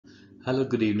Hello,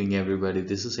 good evening, everybody.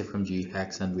 This is FMGE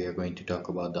Hacks, and we are going to talk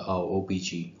about the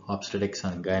OBG, Obstetrics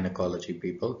and Gynecology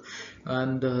people.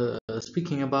 And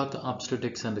speaking about the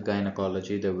obstetrics and the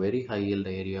gynecology, the very high yield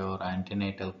area or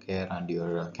antenatal care and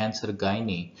your cancer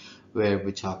gynae,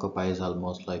 which occupies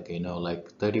almost like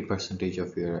 30 percentage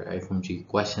of your FMG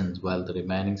questions, while the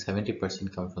remaining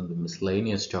 70% come from the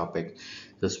miscellaneous topic.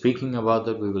 So speaking about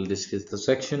that, we will discuss the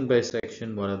section by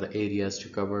section, what are the areas to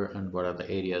cover and what are the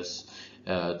areas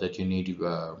that you need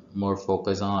more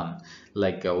focus on.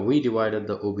 We divided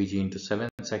the OBG into 7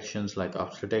 sections like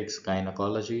obstetrics,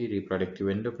 gynecology, reproductive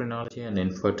endocrinology, and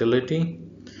infertility.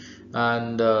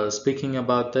 And speaking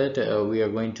about that, we are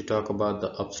going to talk about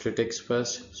the obstetrics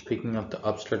first. Speaking of the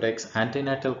obstetrics,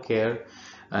 antenatal care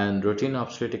and routine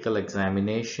obstetrical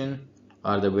examination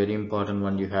are the very important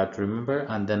one you have to remember.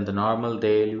 And then the normal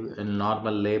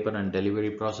labor and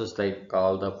delivery process, like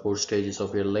all the 4 stages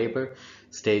of your labor: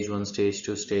 stage 1, stage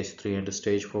 2, stage 3, and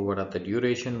stage 4. What are the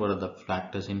duration, what are the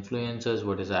factors influences,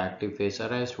 what is the active phase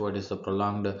arrest, what is the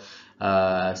prolonged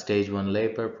stage 1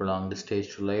 labor, prolonged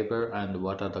stage 2 labor, and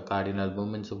what are the cardinal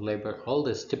movements of labor. All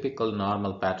this typical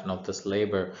normal pattern of this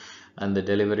labor and the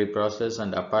delivery process.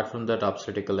 And apart from that,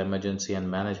 obstetrical emergency and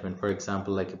management, for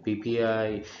example, like a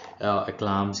PPI,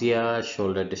 eclampsia,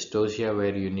 shoulder dystocia,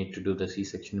 where you need to do the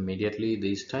C-section immediately.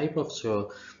 These type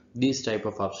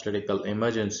of obstetrical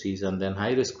emergencies, and then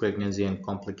high risk pregnancy and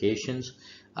complications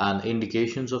and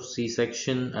indications of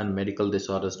C-section and medical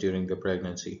disorders during the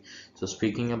pregnancy. So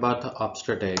speaking about the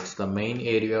obstetrics, the main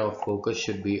area of focus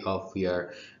should be of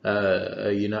your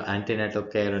antenatal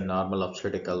care and normal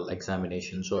obstetrical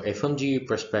examination. So FMG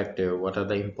perspective, what are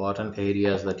the important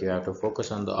areas that you have to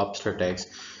focus on the obstetrics?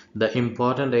 The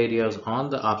important areas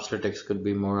on the obstetrics could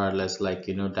be more or less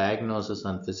diagnosis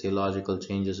and physiological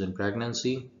changes in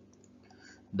pregnancy,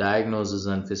 diagnosis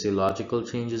and physiological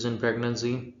changes in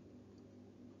pregnancy,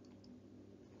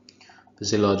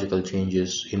 physiological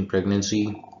changes in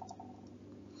pregnancy,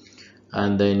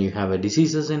 and then you have a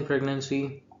diseases in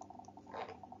pregnancy,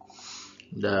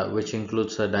 which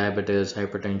includes diabetes,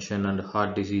 hypertension, and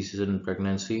heart diseases in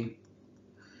pregnancy.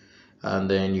 And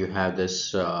then you have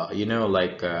this, normal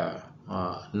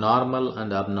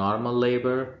and abnormal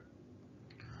labor,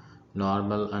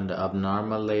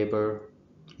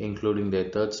 including the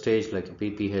third stage like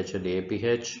PPH and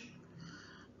APH.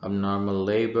 Abnormal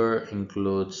labor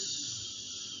includes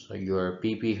your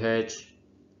PPH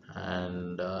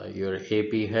and your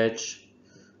APH.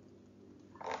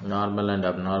 Normal and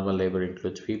abnormal labor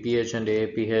includes PPH and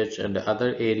APH, and the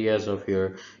other areas of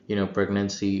your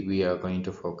pregnancy we are going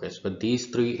to focus. But these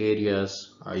 3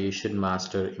 areas you should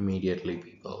master immediately,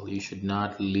 people. You should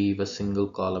not leave a single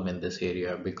column in this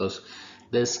area, because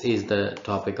this is the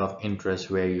topic of interest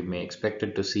where you may expect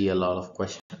it to see a lot of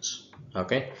questions.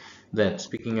 Okay, then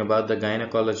speaking about the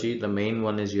gynecology, the main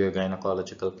one is your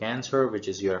gynecological cancer, which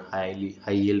is your high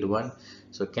yield one.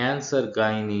 So cancer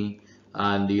gynae,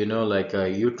 and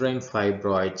uterine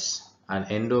fibroids and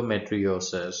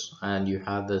endometriosis, and you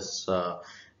have this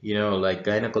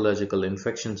gynecological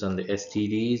infections and the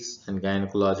STDs and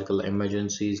gynecological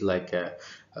emergencies like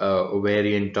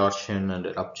ovarian torsion and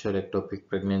rupture ectopic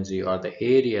pregnancy are the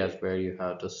areas where you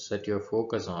have to set your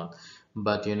focus on.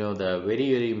 But the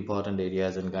very important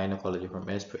areas in gynecology from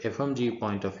FMG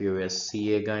point of view is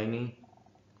CA gynae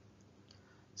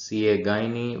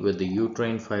with the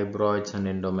uterine fibroids and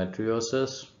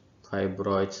endometriosis,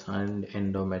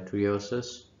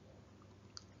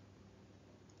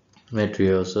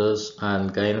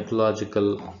 and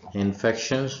gynecological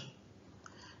infections,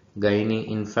 gynae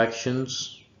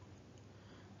infections,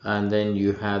 and then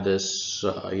you have this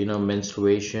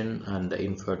menstruation and the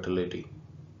infertility.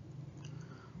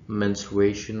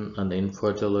 Menstruation and the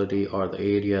infertility are the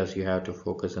areas you have to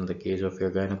focus in the case of your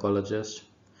gynecologist.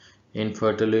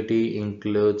 Infertility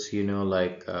includes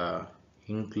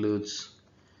includes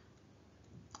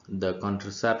the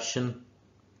contraception,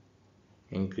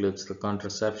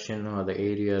 or the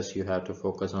areas you have to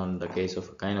focus on in the case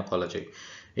of gynecology.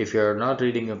 If you're not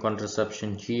reading a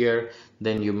contraception here,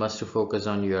 then you must focus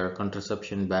on your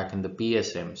contraception back in the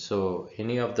PSM. So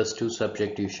any of these 2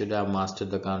 subjects you should have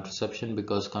mastered the contraception,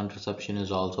 because contraception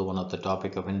is also one of the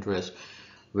topic of interest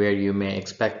where you may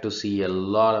expect to see a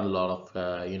lot of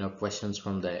questions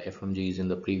from the FMGs in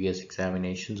the previous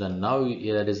examinations, and now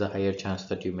there is a higher chance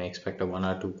that you may expect a 1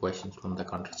 or 2 questions from the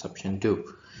contraception too.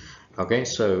 Okay,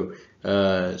 so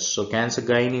cancer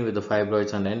gynae with the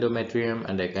fibroids and endometrium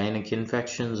and the gynec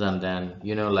infections, and then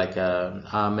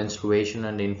menstruation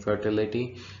and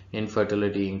infertility.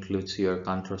 Infertility includes your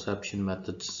contraception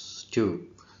methods too.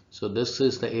 So this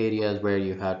is the areas where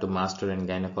you have to master in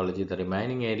gynecology. The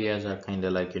remaining areas are kind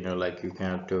of like, like you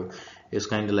have to, is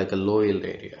kind of like a loyal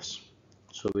areas.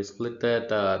 So we split that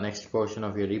next portion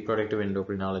of your reproductive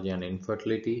endocrinology and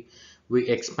infertility. We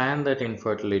expand that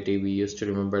infertility. We used to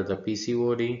remember the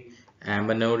PCOD,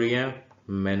 amenorrhea,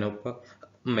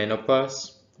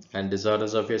 menopause, and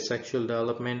disorders of your sexual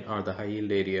development are the high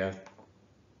yield area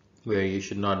where you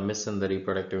should not miss in the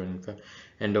reproductive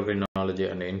endocrinology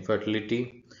and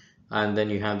infertility. And then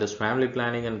you have this family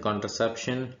planning and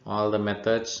contraception, all the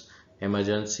methods,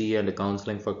 emergency and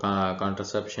counseling for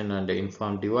contraception and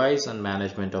informed device and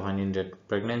management of unintended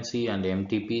pregnancy and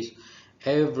MTPs.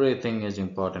 Everything is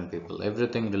important, people.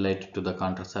 Everything related to the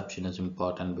contraception is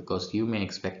important, because you may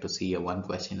expect to see a one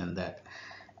question in that.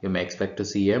 You may expect to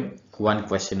see a one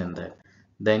question in that.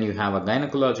 Then you have a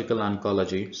gynecological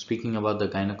oncology. Speaking about the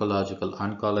gynecological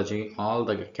oncology, all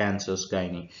the cancers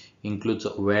gynae includes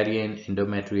ovarian,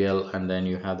 endometrial, and then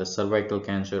you have the cervical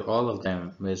cancer. All of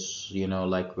them is,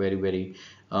 like very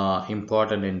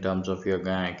important in terms of your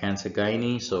cancer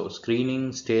gynae. So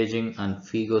screening, staging, and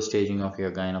FIGO staging of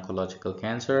your gynecological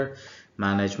cancer,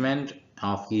 management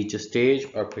of each stage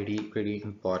are pretty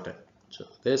important. So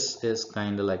this is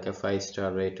kind of like a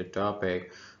 5-star rated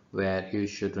topic where you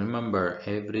should remember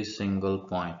every single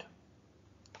point.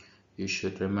 You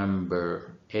should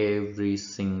remember every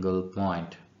single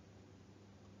point.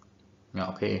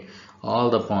 Okay, all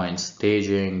the points,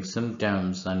 staging,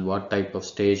 symptoms, and what type of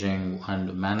staging,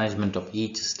 and management of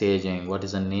each staging, what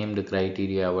is a named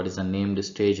criteria, what is a named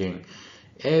staging.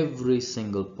 Every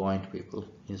single point, people,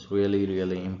 is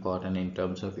really important in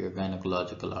terms of your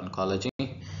gynecological oncology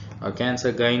or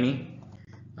cancer gynae.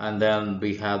 And then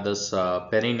we have this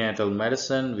perinatal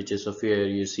medicine, which is of where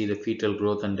you see the fetal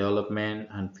growth and development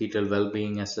and fetal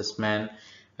well-being assessment,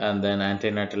 and then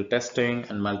antenatal testing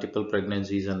and multiple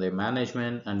pregnancies and their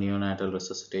management, and neonatal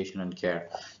resuscitation and care.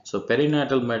 So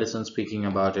perinatal medicine, speaking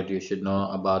about it, you should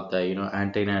know about the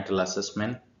antenatal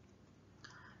assessment.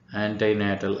 And in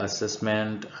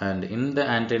the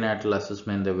antenatal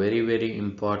assessment, the very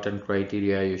important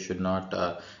criteria you should not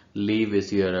leave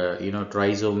is your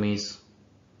trisomies.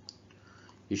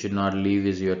 You should not leave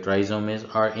is your trisomies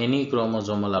or any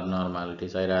chromosomal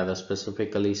abnormalities. I rather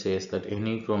specifically says that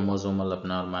any chromosomal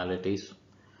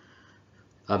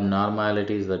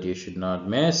abnormalities that you should not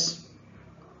miss.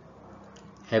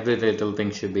 Every little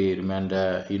thing should be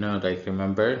remembered.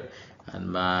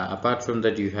 And apart from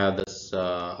that, you have this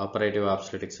operative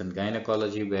obstetrics and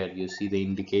gynecology, where you see the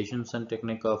indications and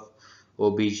technique of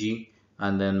OBG,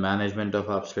 and then management of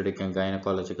obstetric and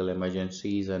gynecological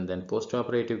emergencies, and then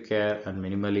post-operative care and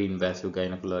minimally invasive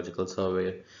gynecological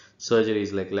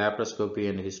surgeries like laparoscopy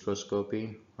and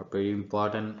hysteroscopy are very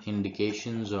important.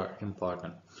 Indications are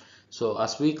important. So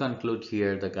as we conclude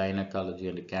here, the gynecology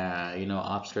and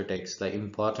obstetrics, the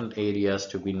important areas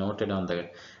to be noted on the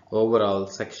overall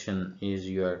section is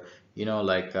your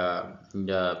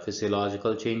the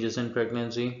physiological changes in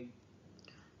pregnancy,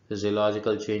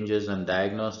 physiological changes and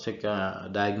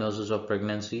diagnosis of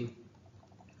pregnancy,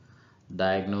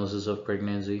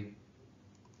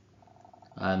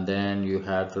 and then you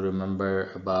have to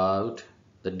remember about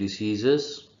the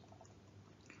diseases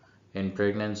in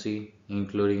pregnancy,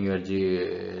 including your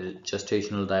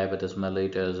gestational diabetes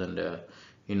mellitus and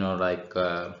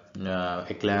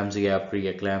eclampsia,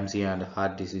 pre-eclampsia, and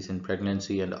heart disease in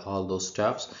pregnancy, and all those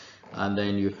stuffs. And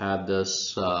then you have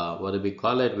this what do we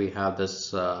call it, we have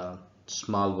this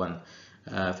small one,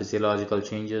 physiological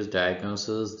changes,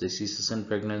 diagnosis, diseases in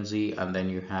pregnancy, and then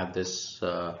you have this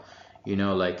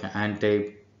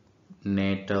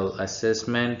antenatal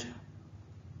assessment,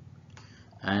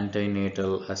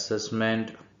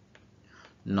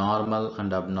 normal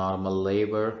and abnormal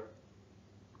labor,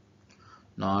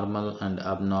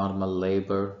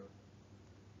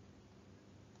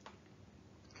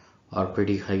 are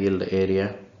pretty high yield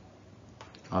area,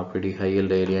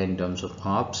 in terms of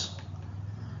ops.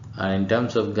 And in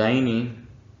terms of gynae,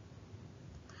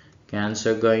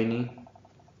 cancer gynae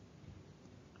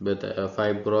with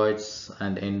fibroids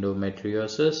and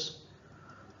endometriosis,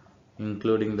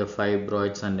 including the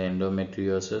fibroids and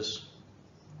endometriosis.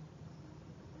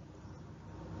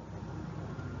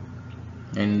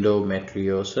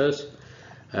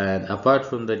 And apart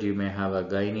from that, you may have a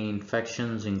gynae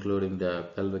infections, including the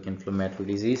pelvic inflammatory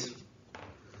disease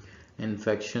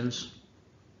infections,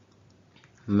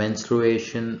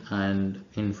 menstruation and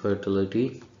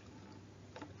infertility,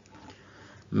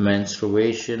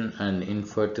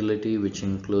 which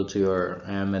includes your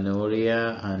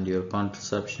amenorrhea and your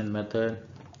contraception method.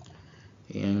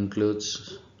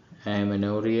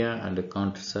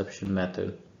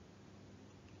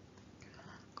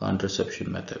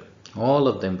 contraception method. All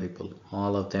of them, people,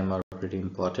 all of them are pretty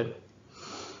important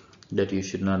that you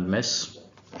should not miss.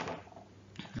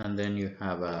 And then you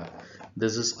have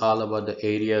this is all about the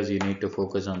areas you need to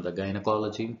focus on the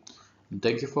gynecology.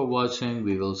 Thank you for watching.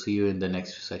 We will see you in the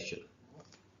next session.